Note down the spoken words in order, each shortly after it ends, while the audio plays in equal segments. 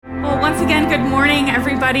again, good morning,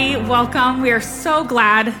 everybody. Welcome. We are so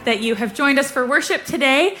glad that you have joined us for worship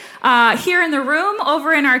today here in the room,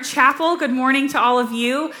 over in our chapel. Good morning to all of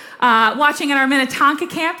you watching at our Minnetonka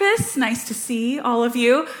campus. Nice to see all of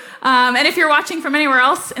you. And if you're watching from anywhere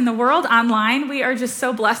else in the world online, we are just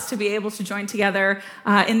so blessed to be able to join together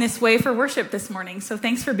in this way for worship this morning. So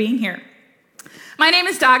thanks for being here. My name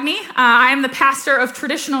is Dagny. I am the pastor of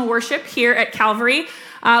traditional worship here at Calvary,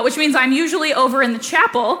 which means I'm usually over in the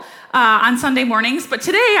chapel on Sunday mornings. But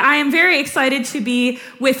today I am very excited to be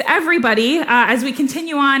with everybody as we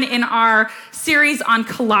continue on in our series on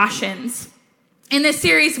Colossians. In this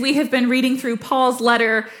series, we have been reading through Paul's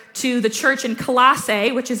letter to the church in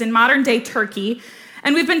Colossae, which is in modern-day Turkey.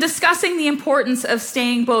 And we've been discussing the importance of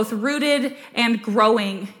staying both rooted and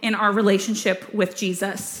growing in our relationship with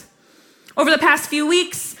Jesus. Over the past few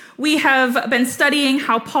weeks, we have been studying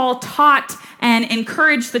how Paul taught and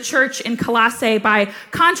encouraged the church in Colossae by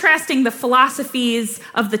contrasting the philosophies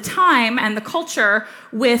of the time and the culture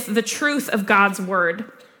with the truth of God's word.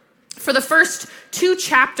 For the first 2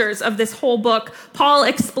 chapters of this whole book, Paul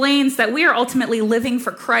explains that we are ultimately living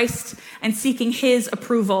for Christ and seeking his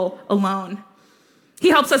approval alone. He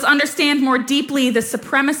helps us understand more deeply the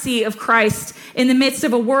supremacy of Christ in the midst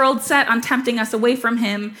of a world set on tempting us away from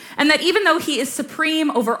him, and that even though he is supreme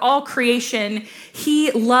over all creation, he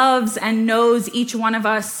loves and knows each one of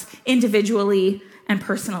us individually and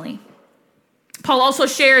personally. Paul also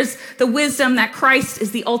shares the wisdom that Christ is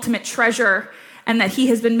the ultimate treasure and that he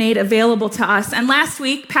has been made available to us. And last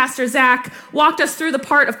week, Pastor Zach walked us through the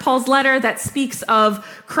part of Paul's letter that speaks of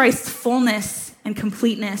Christ's fullness and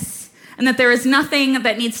completeness, and that there is nothing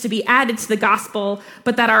that needs to be added to the gospel,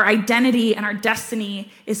 but that our identity and our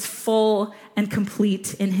destiny is full and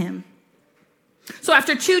complete in him. So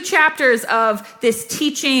after 2 chapters of this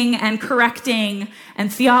teaching and correcting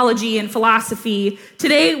and theology and philosophy,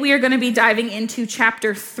 today we are going to be diving into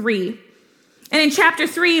chapter 3. And in chapter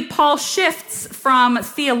 3, Paul shifts from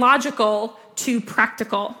theological to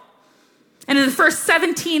practical. And in the first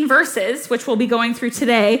 17 verses, which we'll be going through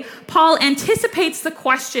today, Paul anticipates the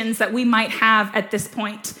questions that we might have at this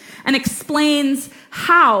point and explains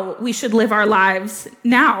how we should live our lives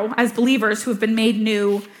now as believers who have been made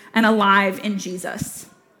new and alive in Jesus.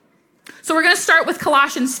 So we're going to start with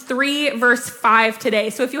Colossians 3, verse 5 today.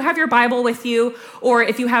 So if you have your Bible with you, or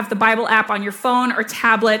if you have the Bible app on your phone or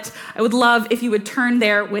tablet, I would love if you would turn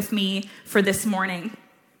there with me for this morning.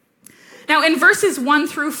 Now in verses 1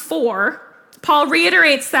 through 4, Paul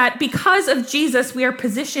reiterates that because of Jesus, we are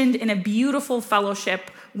positioned in a beautiful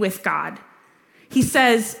fellowship with God. He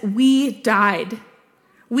says, we died.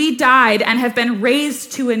 We died and have been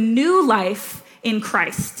raised to a new life in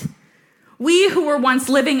Christ. We who were once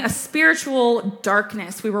living a spiritual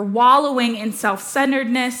darkness, we were wallowing in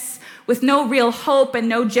self-centeredness with no real hope and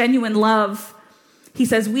no genuine love. He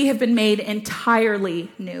says, we have been made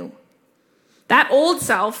entirely new. That old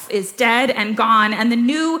self is dead and gone, and the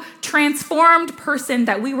new transformed person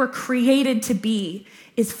that we were created to be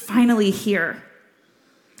is finally here.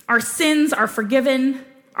 Our sins are forgiven,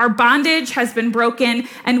 our bondage has been broken,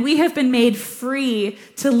 and we have been made free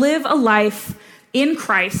to live a life in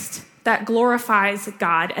Christ that glorifies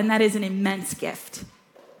God, and that is an immense gift.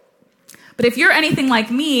 But if you're anything like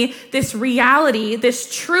me, this reality,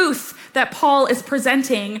 this truth that Paul is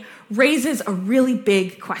presenting raises a really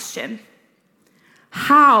big question.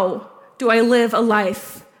 How do I live a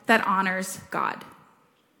life that honors God?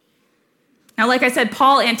 Now, like I said,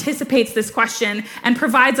 Paul anticipates this question and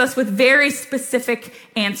provides us with very specific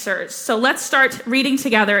answers. So let's start reading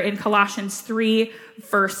together in Colossians 3,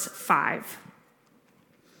 verse 5.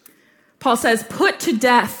 Paul says, put to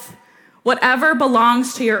death whatever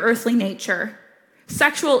belongs to your earthly nature: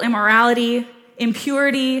 sexual immorality,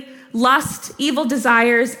 impurity, lust, evil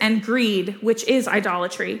desires, and greed, which is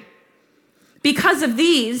idolatry. Because of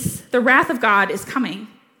these, the wrath of God is coming.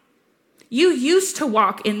 You used to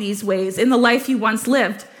walk in these ways in the life you once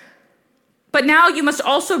lived, but now you must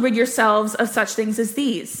also rid yourselves of such things as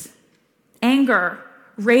these: anger,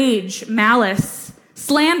 rage, malice,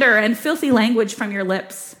 slander, and filthy language from your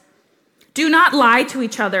lips. Do not lie to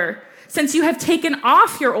each other, since you have taken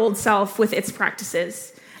off your old self with its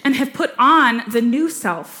practices and have put on the new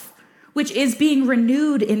self, which is being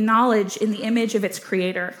renewed in knowledge in the image of its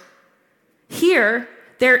creator. Here,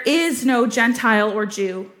 there is no Gentile or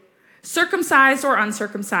Jew, circumcised or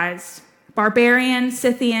uncircumcised, barbarian,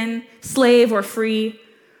 Scythian, slave or free,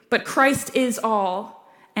 but Christ is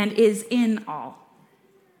all and is in all.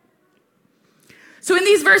 So in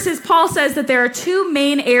these verses, Paul says that there are 2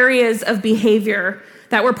 main areas of behavior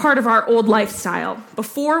that were part of our old lifestyle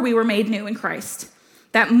before we were made new in Christ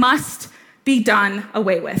that must be be done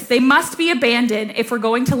away with. They must be abandoned if we're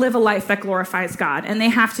going to live a life that glorifies God. And they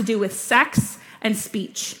have to do with sex and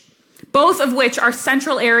speech, both of which are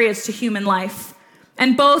central areas to human life,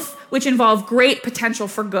 and both which involve great potential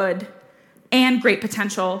for good and great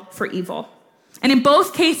potential for evil. And in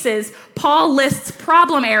both cases, Paul lists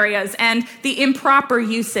problem areas and the improper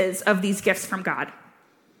uses of these gifts from God.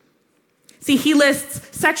 See, he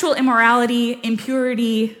lists sexual immorality,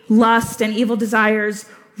 impurity, lust, and evil desires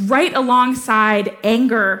right alongside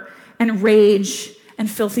anger and rage and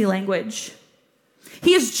filthy language.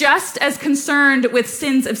 He is just as concerned with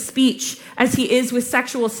sins of speech as he is with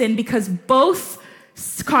sexual sin, because both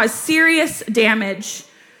cause serious damage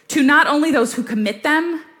to not only those who commit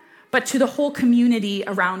them, but to the whole community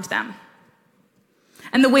around them.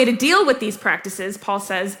 And the way to deal with these practices, Paul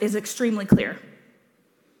says, is extremely clear.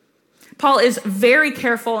 Paul is very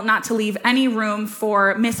careful not to leave any room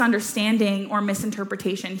for misunderstanding or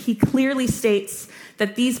misinterpretation. He clearly states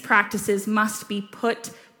that these practices must be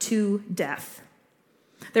put to death.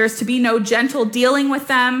 There is to be no gentle dealing with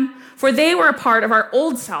them, for they were a part of our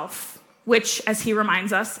old self, which, as he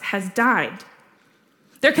reminds us, has died.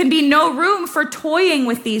 There can be no room for toying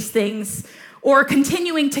with these things or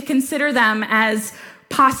continuing to consider them as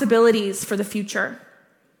possibilities for the future.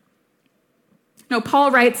 No,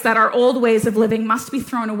 Paul writes that our old ways of living must be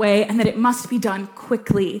thrown away and that it must be done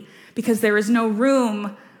quickly, because there is no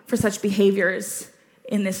room for such behaviors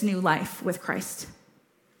in this new life with Christ.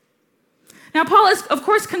 Now, Paul is, of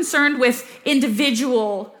course, concerned with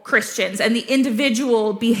individual Christians and the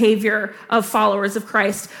individual behavior of followers of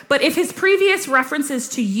Christ. But if his previous references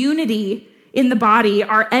to unity in the body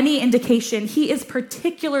are any indication, he is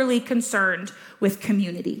particularly concerned with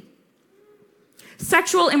community.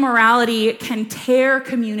 Sexual immorality can tear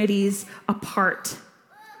communities apart.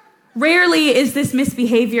 Rarely is this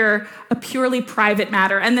misbehavior a purely private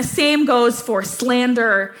matter, and the same goes for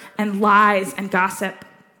slander and lies and gossip.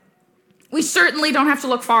 We certainly don't have to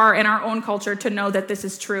look far in our own culture to know that this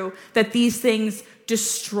is true, that these things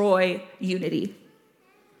destroy unity.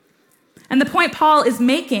 And the point Paul is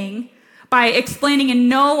making by explaining in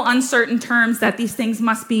no uncertain terms that these things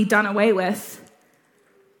must be done away with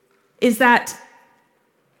is that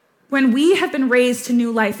when we have been raised to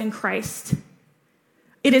new life in Christ,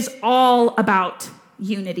 it is all about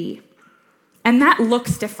unity. And that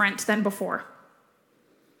looks different than before.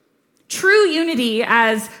 True unity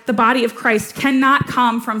as the body of Christ cannot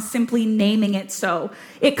come from simply naming it so.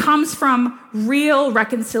 It comes from real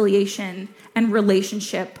reconciliation and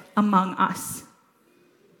relationship among us.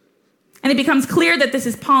 And it becomes clear that this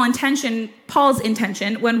is Paul's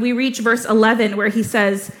intention when we reach verse 11, where he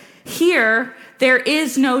says, "Here there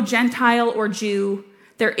is no Gentile or Jew,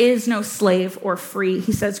 there is no slave or free."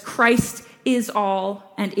 He says, Christ is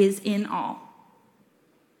all and is in all.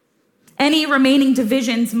 Any remaining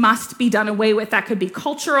divisions must be done away with. That could be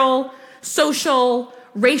cultural, social,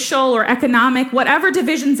 racial, or economic. Whatever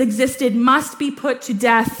divisions existed must be put to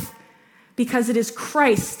death, because it is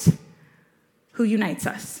Christ who unites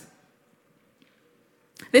us.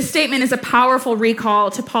 This statement is a powerful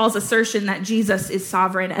recall to Paul's assertion that Jesus is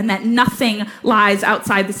sovereign and that nothing lies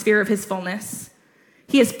outside the sphere of his fullness.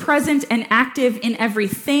 He is present and active in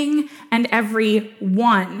everything and every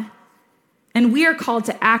one. And we are called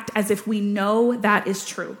to act as if we know that is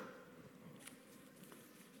true.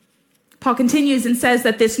 Paul continues and says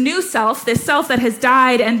that this new self, this self that has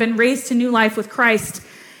died and been raised to new life with Christ,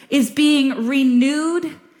 is being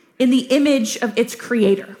renewed in the image of its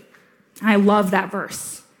creator. I love that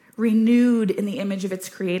verse. Renewed in the image of its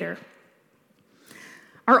creator.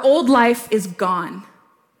 Our old life is gone.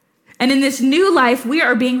 And in this new life, we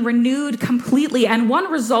are being renewed completely. And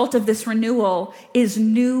one result of this renewal is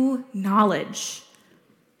new knowledge.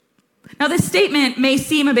 Now, this statement may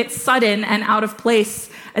seem a bit sudden and out of place,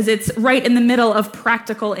 as it's right in the middle of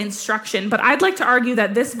practical instruction. But I'd like to argue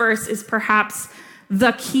that this verse is perhaps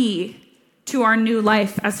the key to our new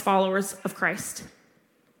life as followers of Christ.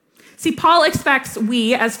 See, Paul expects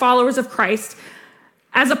we, as followers of Christ,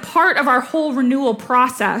 as a part of our whole renewal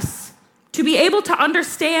process, to be able to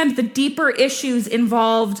understand the deeper issues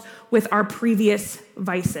involved with our previous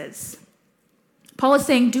vices. Paul is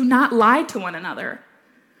saying, do not lie to one another.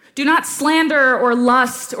 Do not slander or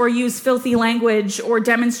lust or use filthy language or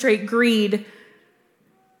demonstrate greed,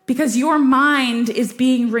 because your mind is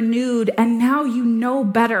being renewed and now you know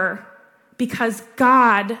better, because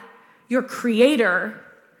God, your creator,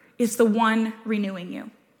 is the one renewing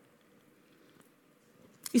you.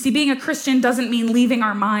 You see, being a Christian doesn't mean leaving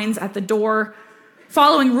our minds at the door,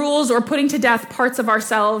 following rules or putting to death parts of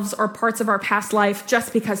ourselves or parts of our past life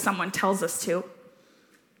just because someone tells us to.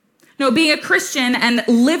 No, being a Christian and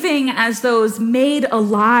living as those made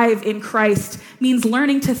alive in Christ means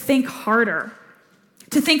learning to think harder,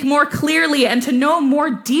 to think more clearly, and to know more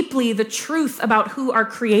deeply the truth about who our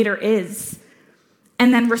Creator is,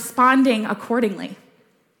 and then responding accordingly.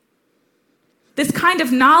 This kind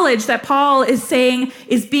of knowledge that Paul is saying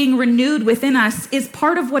is being renewed within us is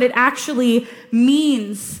part of what it actually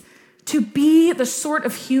means to be the sort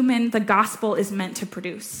of human the gospel is meant to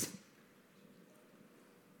produce.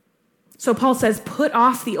 So Paul says, put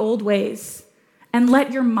off the old ways and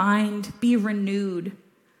let your mind be renewed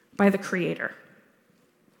by the Creator.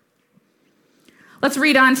 Let's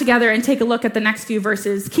read on together and take a look at the next few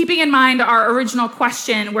verses, keeping in mind our original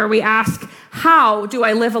question where we ask, how do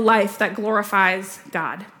I live a life that glorifies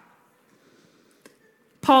God?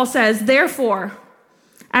 Paul says, therefore,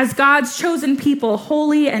 as God's chosen people,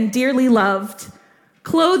 holy and dearly loved,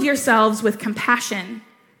 clothe yourselves with compassion,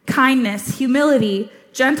 kindness, humility,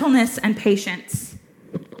 gentleness, and patience.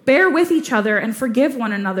 Bear with each other and forgive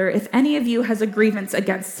one another if any of you has a grievance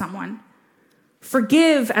against someone.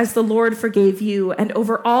 Forgive as the Lord forgave you, and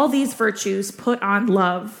over all these virtues put on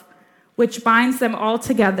love, which binds them all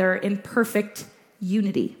together in perfect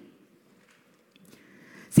unity.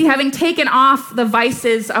 See, having taken off the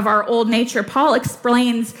vices of our old nature, Paul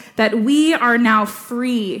explains that we are now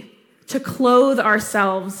free to clothe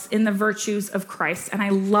ourselves in the virtues of Christ. And I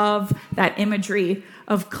love that imagery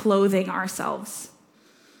of clothing ourselves.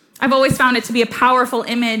 I've always found it to be a powerful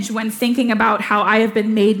image when thinking about how I have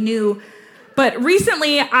been made new. But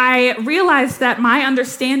recently, I realized that my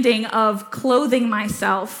understanding of clothing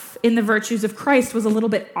myself in the virtues of Christ was a little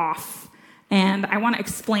bit off. And I want to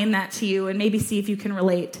explain that to you and maybe see if you can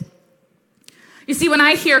relate. You see, when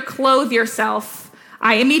I hear clothe yourself,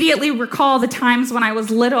 I immediately recall the times when I was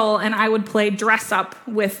little and I would play dress up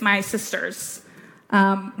with my sisters.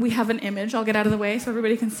 We have an image. I'll get out of the way so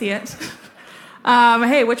everybody can see it.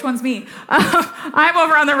 Hey, which one's me? I'm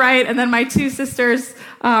over on the right, and then my two sisters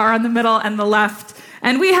are on the middle and the left.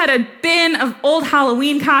 And we had a bin of old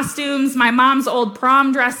Halloween costumes, my mom's old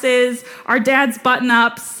prom dresses, our dad's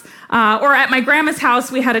button-ups. Or at my grandma's house,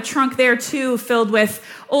 we had a trunk there too, filled with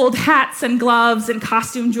old hats and gloves and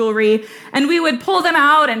costume jewelry. And we would pull them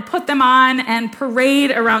out and put them on and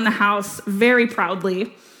parade around the house very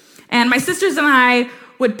proudly. And my sisters and I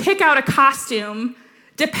would pick out a costume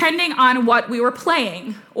depending on what we were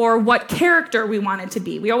playing or what character we wanted to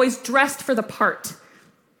be. We always dressed for the part.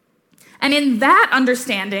 And in that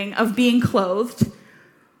understanding of being clothed,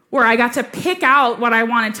 where I got to pick out what I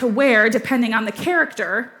wanted to wear depending on the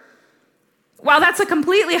character, while that's a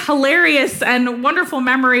completely hilarious and wonderful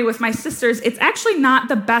memory with my sisters, it's actually not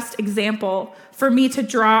the best example for me to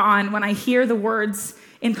draw on when I hear the words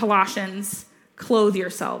in Colossians, clothe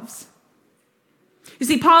yourselves. You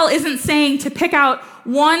see, Paul isn't saying to pick out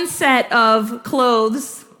one set of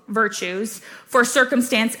clothes, virtues, for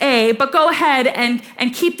circumstance A, but go ahead and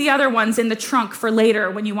keep the other ones in the trunk for later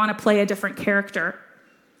when you want to play a different character.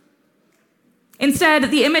 Instead,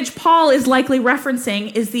 the image Paul is likely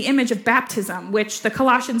referencing is the image of baptism, which the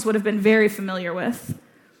Colossians would have been very familiar with.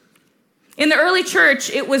 In the early church,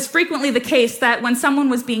 it was frequently the case that when someone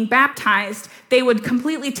was being baptized, they would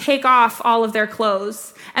completely take off all of their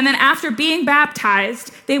clothes. And then after being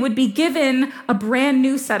baptized, they would be given a brand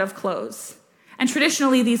new set of clothes. And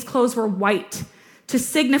traditionally, these clothes were white to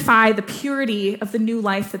signify the purity of the new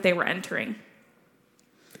life that they were entering.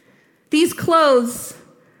 These clothes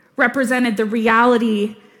represented the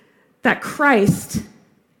reality that Christ,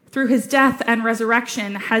 through his death and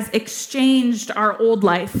resurrection, has exchanged our old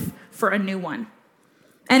life for a new one.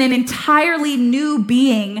 And an entirely new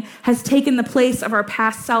being has taken the place of our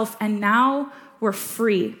past self, and now we're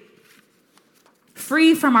free.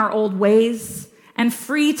 Free from our old ways, and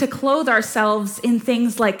free to clothe ourselves in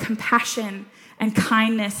things like compassion and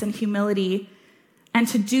kindness and humility, and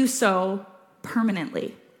to do so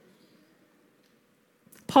permanently.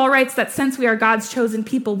 Paul writes that since we are God's chosen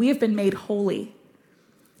people, we have been made holy,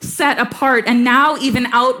 set apart, and now even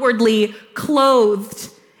outwardly clothed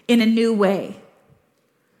in a new way.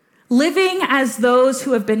 Living as those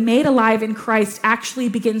who have been made alive in Christ actually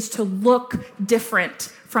begins to look different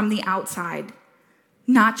from the outside,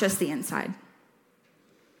 not just the inside.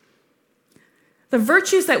 The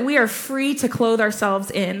virtues that we are free to clothe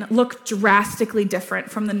ourselves in look drastically different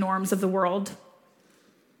from the norms of the world.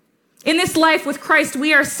 In this life with Christ,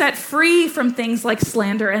 we are set free from things like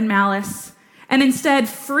slander and malice, and instead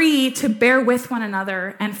free to bear with one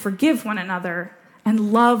another and forgive one another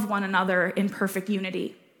and love one another in perfect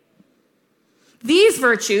unity. These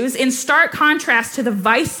virtues, in stark contrast to the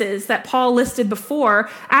vices that Paul listed before,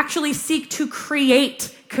 actually seek to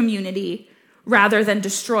create community rather than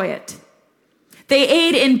destroy it. They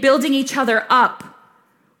aid in building each other up,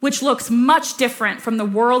 which looks much different from the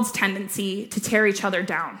world's tendency to tear each other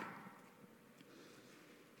down.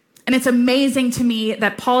 And it's amazing to me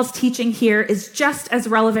that Paul's teaching here is just as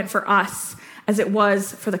relevant for us as it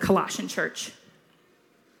was for the Colossian church.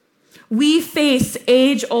 We face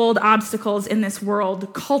age-old obstacles in this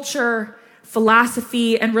world, culture,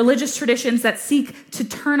 philosophy, and religious traditions that seek to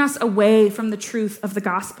turn us away from the truth of the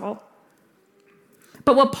gospel.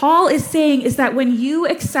 But what Paul is saying is that when you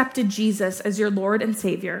accepted Jesus as your Lord and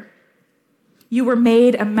Savior, you were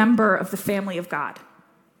made a member of the family of God.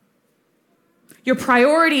 Your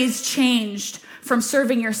priorities changed from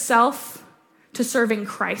serving yourself to serving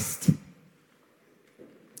Christ.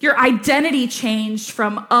 Your identity changed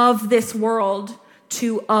from of this world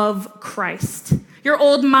to of Christ. Your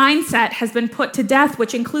old mindset has been put to death,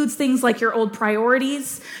 which includes things like your old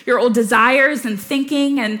priorities, your old desires and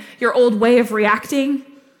thinking, and your old way of reacting.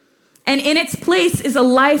 And in its place is a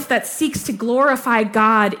life that seeks to glorify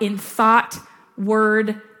God in thought,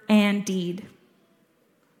 word, and deed.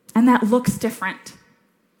 And that looks different.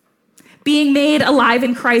 Being made alive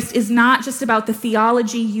in Christ is not just about the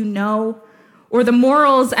theology you know or the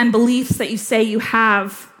morals and beliefs that you say you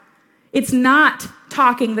have. It's not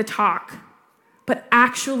talking the talk, but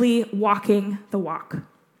actually walking the walk.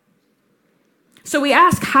 So we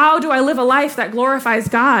ask, how do I live a life that glorifies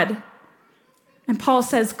God? And Paul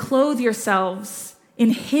says, clothe yourselves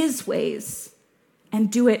in his ways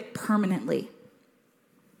and do it permanently.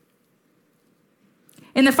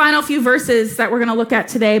 In the final few verses that we're going to look at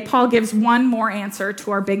today, Paul gives one more answer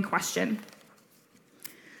to our big question.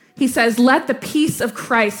 He says, let the peace of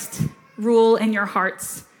Christ rule in your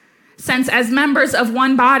hearts, since as members of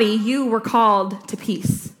one body, you were called to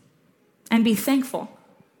peace, and be thankful.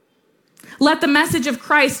 Let the message of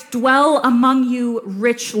Christ dwell among you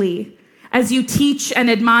richly as you teach and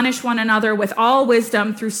admonish one another with all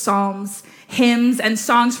wisdom through psalms, hymns, and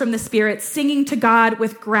songs from the Spirit, singing to God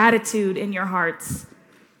with gratitude in your hearts.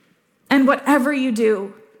 And whatever you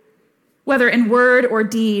do, whether in word or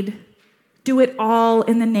deed, do it all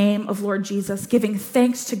in the name of Lord Jesus, giving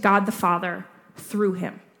thanks to God the Father through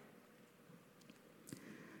him.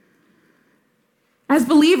 As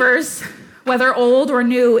believers, whether old or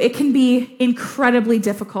new, it can be incredibly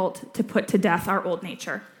difficult to put to death our old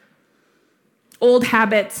nature. Old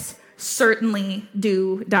habits certainly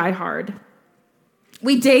do die hard.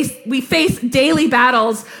 We face daily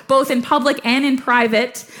battles, both in public and in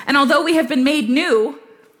private, and although we have been made new,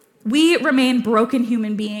 we remain broken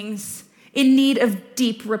human beings in need of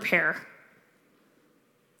deep repair.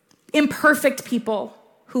 Imperfect people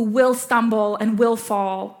who will stumble and will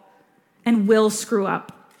fall and will screw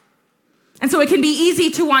up. And so it can be easy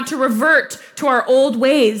to want to revert to our old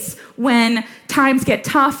ways when times get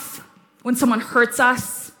tough, when someone hurts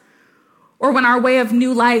us, or when our way of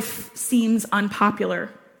new life seems unpopular.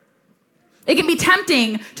 It can be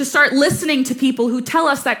tempting to start listening to people who tell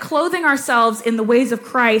us that clothing ourselves in the ways of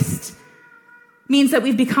Christ means that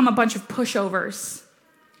we've become a bunch of pushovers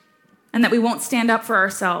and that we won't stand up for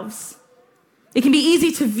ourselves. It can be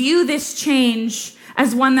easy to view this change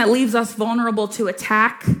as one that leaves us vulnerable to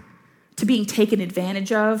attack, to being taken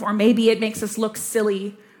advantage of, or maybe it makes us look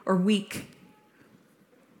silly or weak.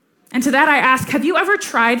 And to that I ask, have you ever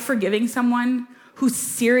tried forgiving someone who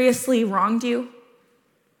seriously wronged you?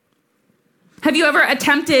 Have you ever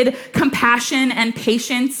attempted compassion and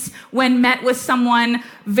patience when met with someone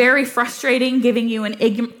very frustrating, giving you an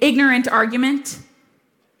ignorant argument?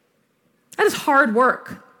 That is hard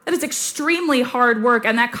work. That is extremely hard work,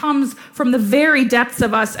 and that comes from the very depths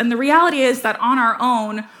of us. And the reality is that on our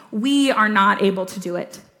own, we are not able to do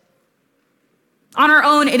it. On our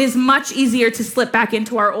own, it is much easier to slip back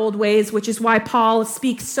into our old ways, which is why Paul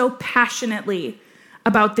speaks so passionately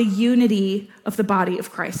about the unity of the body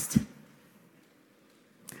of Christ.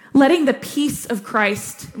 Letting the peace of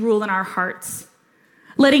Christ rule in our hearts,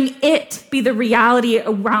 letting it be the reality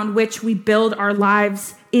around which we build our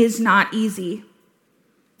lives is not easy.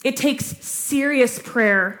 It takes serious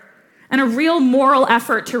prayer and a real moral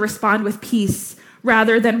effort to respond with peace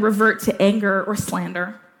rather than revert to anger or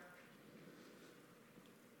slander.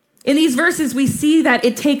 In these verses, we see that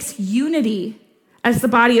it takes unity as the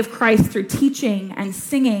body of Christ through teaching and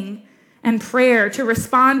singing and prayer to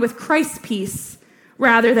respond with Christ's peace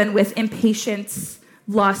rather than with impatience,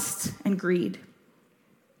 lust, and greed.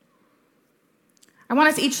 I want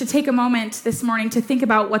us each to take a moment this morning to think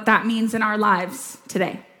about what that means in our lives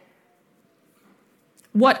today.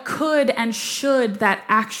 What could and should that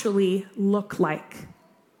actually look like?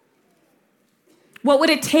 What would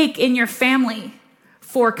it take in your family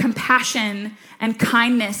for compassion and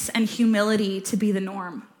kindness and humility to be the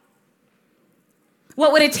norm?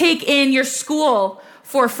 What would it take in your school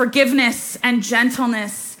for forgiveness and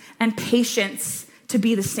gentleness and patience to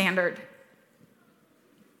be the standard?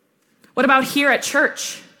 What about here at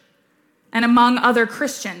church and among other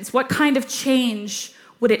Christians? What kind of change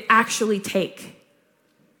would it actually take?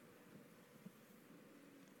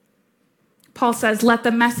 Paul says, let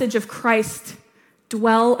the message of Christ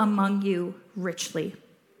dwell among you richly.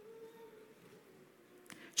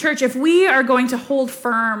 Church, if we are going to hold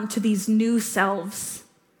firm to these new selves,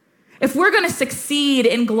 if we're going to succeed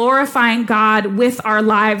in glorifying God with our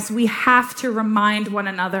lives, we have to remind one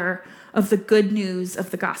another of the good news of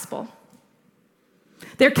the gospel.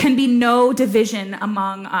 There can be no division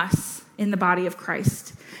among us in the body of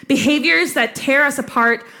Christ. Behaviors that tear us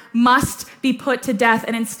apart must be put to death,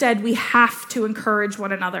 and instead we have to encourage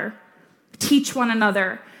one another, teach one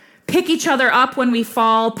another, pick each other up when we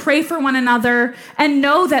fall, pray for one another, and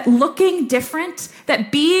know that looking different,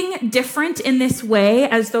 that being different in this way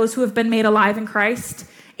as those who have been made alive in Christ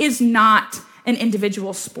is not an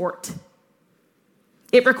individual sport.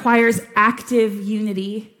 It requires active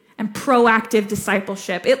unity and proactive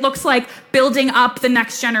discipleship. It looks like building up the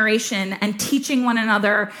next generation and teaching one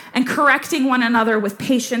another and correcting one another with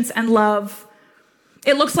patience and love.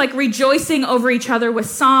 It looks like rejoicing over each other with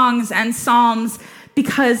songs and psalms,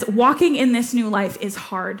 because walking in this new life is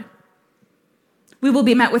hard. We will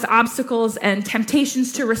be met with obstacles and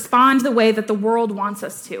temptations to respond the way that the world wants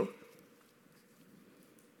us to.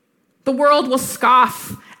 The world will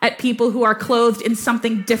scoff at people who are clothed in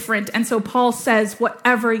something different. And so Paul says,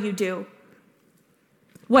 whatever you do,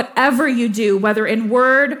 whether in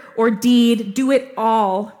word or deed, do it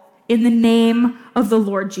all in the name of the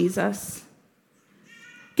Lord Jesus,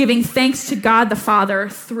 giving thanks to God the Father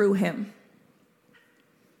through him.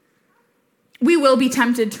 We will be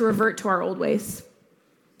tempted to revert to our old ways.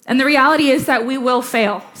 And the reality is that we will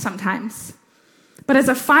fail sometimes. But as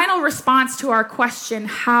a final response to our question,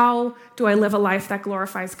 how do I live a life that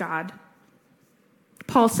glorifies God?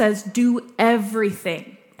 Paul says, do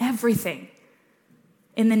everything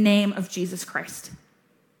in the name of Jesus Christ.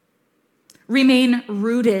 Remain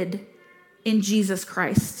rooted in Jesus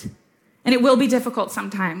Christ. And it will be difficult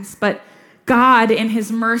sometimes, but God in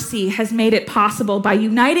his mercy has made it possible by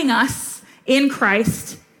uniting us in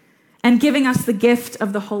Christ and giving us the gift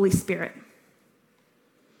of the Holy Spirit.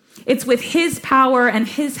 It's with his power and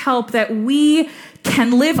his help that we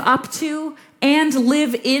can live up to and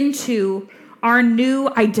live into our new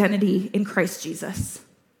identity in Christ Jesus.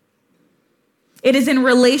 It is in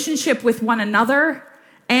relationship with one another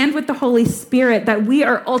and with the Holy Spirit that we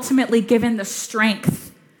are ultimately given the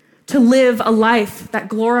strength to live a life that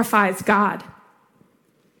glorifies God.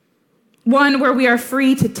 One where we are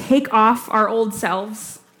free to take off our old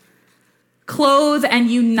selves, clothe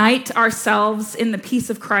and unite ourselves in the peace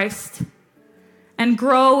of Christ, and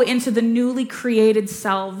grow into the newly created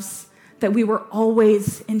selves that we were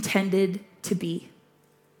always intended to be.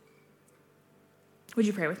 Would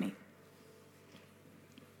you pray with me?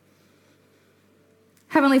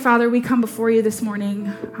 Heavenly Father, we come before you this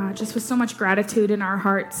morning just with so much gratitude in our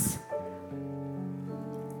hearts.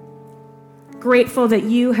 Grateful that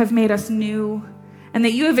you have made us new and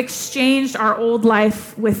that you have exchanged our old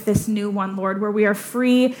life with this new one, Lord, where we are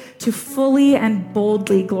free to fully and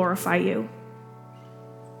boldly glorify you.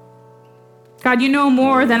 God, you know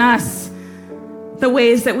more than us the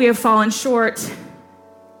ways that we have fallen short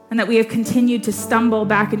and that we have continued to stumble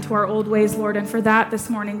back into our old ways, Lord. And for that, this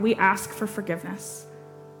morning, we ask for forgiveness.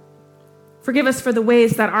 Forgive us for the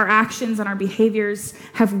ways that our actions and our behaviors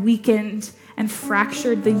have weakened and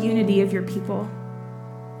fractured the unity of your people.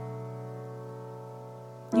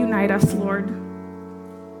 Unite us, Lord.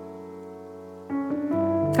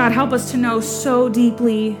 God, help us to know so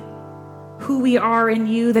deeply who we are in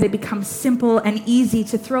you that it becomes simple and easy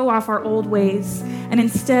to throw off our old ways and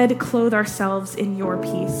instead clothe ourselves in your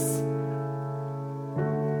peace.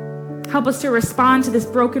 Help us to respond to this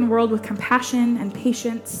broken world with compassion and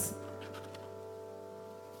patience,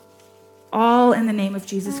 all in the name of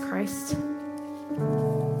Jesus Christ.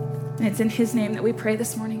 And it's in his name that we pray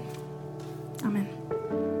this morning.